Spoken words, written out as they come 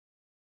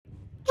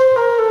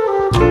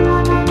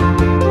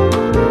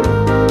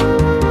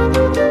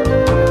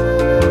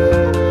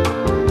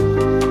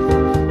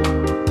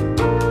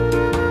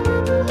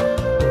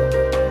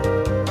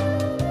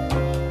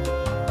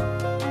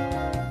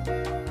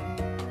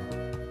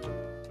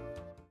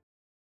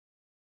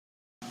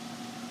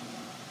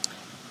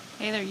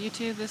Hey there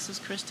YouTube, this is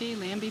Kristi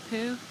Lambert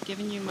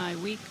giving you my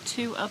week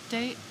 2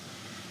 update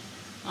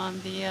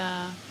on the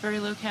very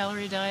low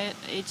calorie diet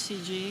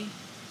HCG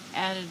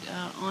added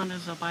on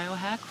as a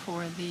biohack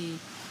for the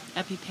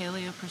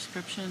Epi-Paleo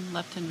prescription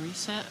leptin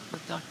reset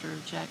with Dr.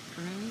 Jack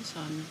Kruse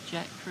on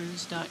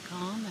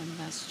jackkruse.com, and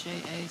that's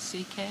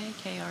JACKKRUSE.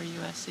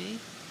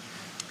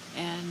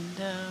 And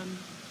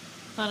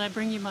thought I'd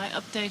bring you my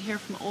update here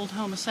from Old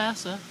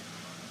Homosassa.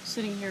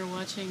 Sitting here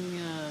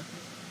watching,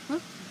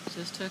 whoop,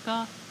 just took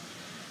off.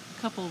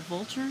 Couple of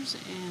vultures,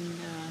 and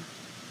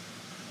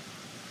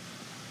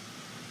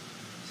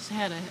just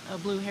had a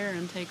blue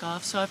heron take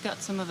off, so I've got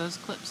some of those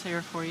clips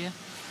here for you,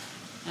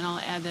 and I'll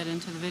add that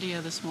into the video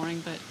this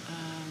morning. But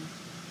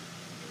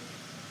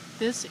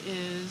this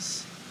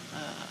is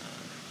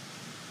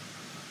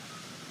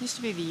used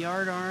to be the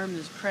yard arm.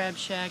 There's Crab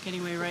Shack.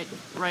 Anyway,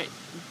 right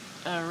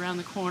around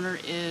the corner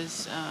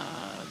is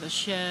the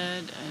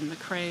Shed and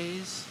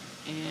McCrae's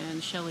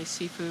and Shelley's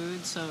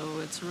Seafood,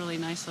 so it's a really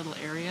nice little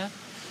area.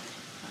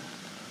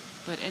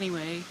 But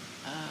anyway,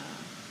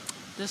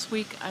 this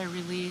week I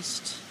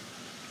released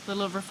a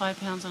little over 5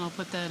 pounds, and I'll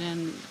put that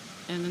in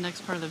the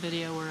next part of the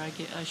video where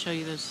I show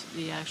you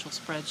the actual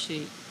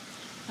spreadsheet.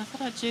 I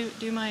thought I'd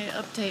do my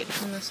update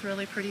from this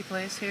really pretty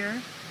place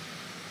here,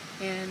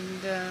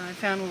 and I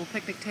found a little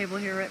picnic table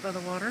here right by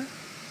the water,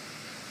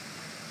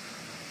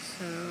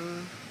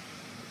 so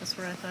that's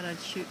where I thought I'd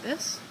shoot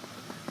this.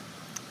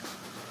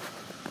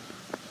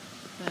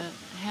 But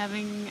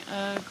having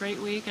a great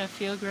week, I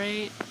feel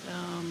great.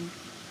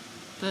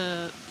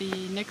 The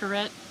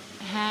Nicorette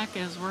hack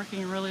is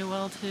working really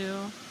well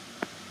too.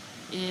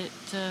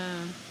 It's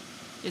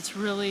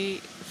really,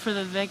 for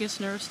the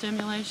vagus nerve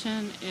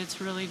stimulation, it's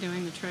really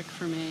doing the trick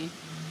for me.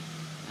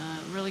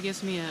 It really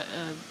gives me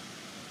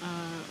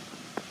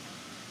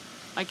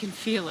I can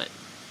feel it,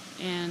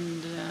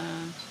 and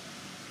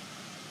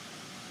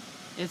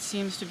it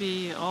seems to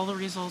be, all the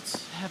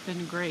results have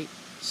been great.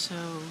 So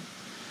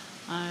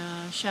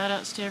shout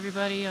outs to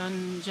everybody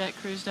on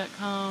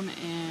jackkruse.com,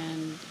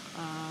 and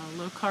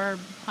low carb,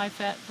 high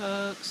fat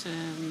folks,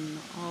 and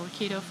all the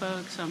keto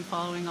folks. I'm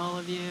following all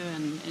of you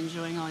and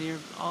enjoying all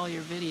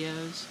your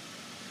videos.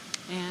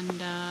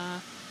 And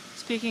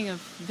speaking of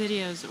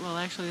videos, well,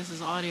 actually this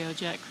is audio.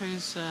 Jack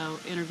Kruse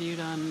interviewed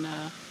on,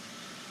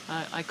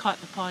 I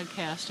caught the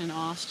podcast in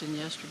Austin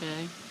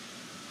yesterday.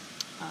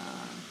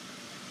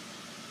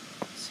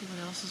 Let's see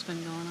what else has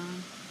been going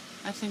on.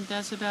 I think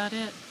that's about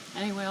it.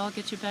 Anyway, I'll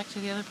get you back to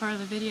the other part of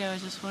the video. I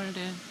just wanted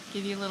to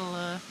give you a little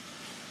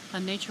a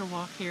nature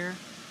walk here.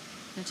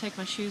 I'm going to take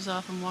my shoes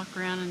off and walk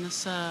around in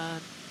this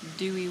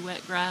dewy,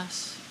 wet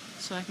grass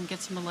so I can get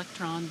some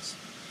electrons.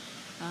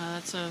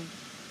 That's a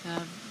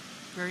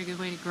very good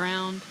way to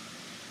ground.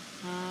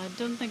 I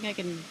don't think I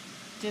can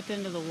dip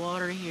into the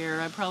water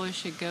here. I probably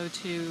should go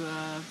to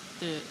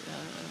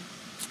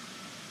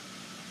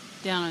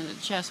down in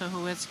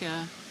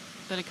Chassahowitzka,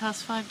 but it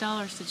costs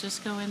 $5 to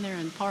just go in there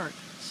and park.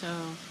 So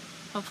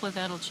hopefully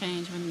that'll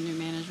change when the new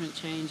management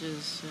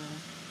changes.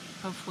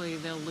 Hopefully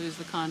they'll lose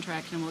the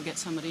contract and we'll get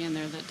somebody in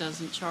there that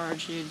doesn't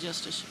charge you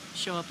just to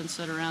show up and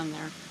sit around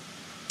there.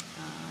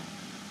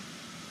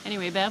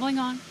 Anyway, babbling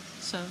on,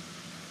 so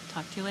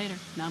talk to you later.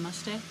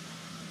 Namaste.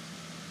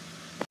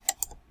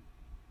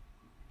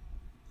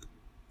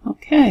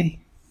 Okay,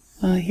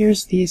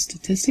 here's the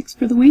statistics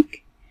for the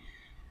week.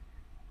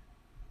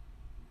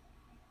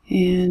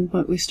 And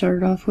what we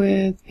started off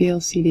with,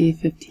 VLCD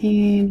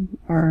 15,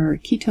 our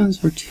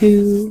ketones were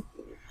 2,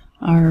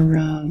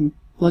 our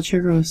blood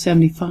sugar was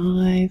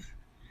 75,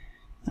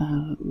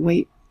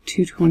 weight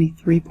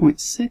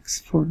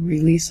 223.6 for a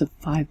release of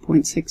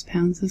 5.6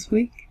 pounds this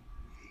week.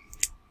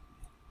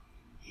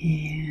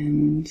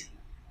 And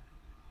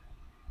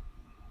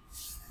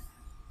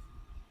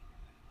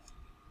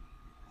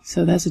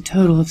so that's a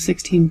total of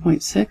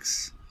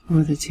 16.6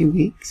 over the 2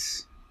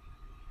 weeks.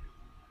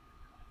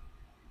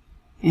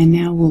 And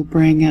now we'll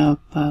bring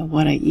up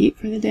what I eat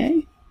for the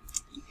day.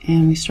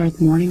 And we start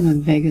the morning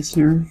with vagus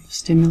nerve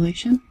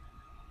stimulation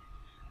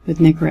with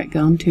Nicorette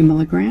gum, 2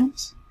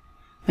 milligrams.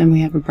 Then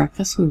we have a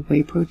breakfast with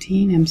whey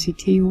protein,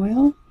 MCT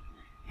oil,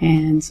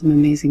 and some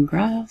amazing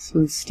grass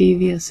with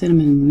stevia,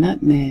 cinnamon, and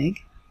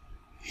nutmeg.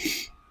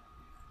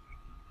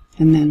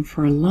 And then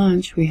for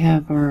lunch we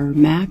have our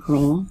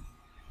mackerel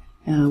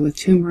with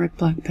turmeric,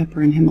 black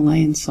pepper, and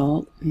Himalayan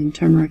salt. And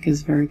turmeric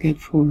is very good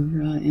for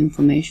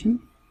inflammation.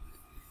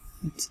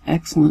 It's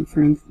excellent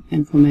for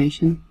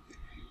inflammation.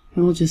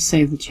 And we'll just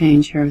save the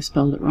change here. I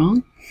spelled it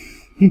wrong.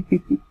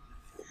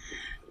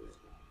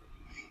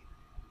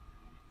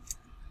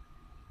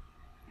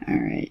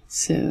 Alright,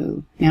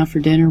 so now for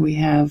dinner we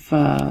have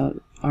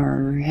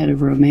our head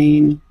of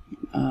romaine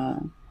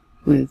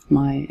with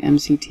my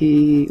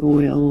MCT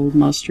oil,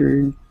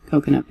 mustard,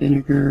 coconut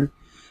vinegar.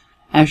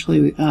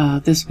 Actually,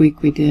 this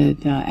week we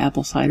did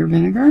apple cider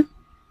vinegar.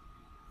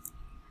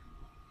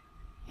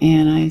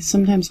 And I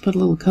sometimes put a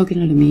little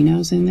coconut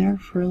aminos in there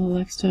for a little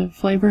extra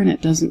flavor, and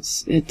it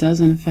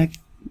doesn't affect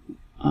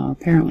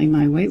apparently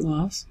my weight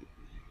loss.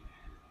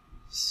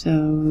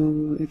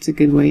 So it's a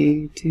good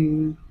way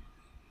to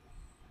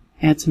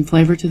add some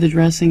flavor to the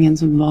dressing and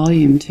some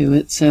volume to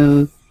it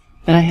so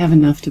that I have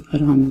enough to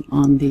put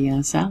on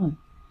the salad.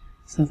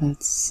 So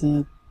that's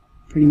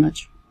pretty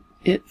much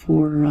it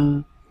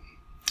for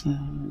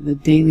the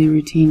daily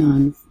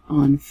routine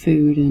on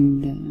food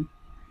and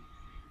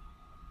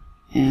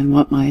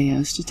what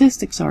my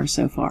statistics are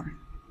so far.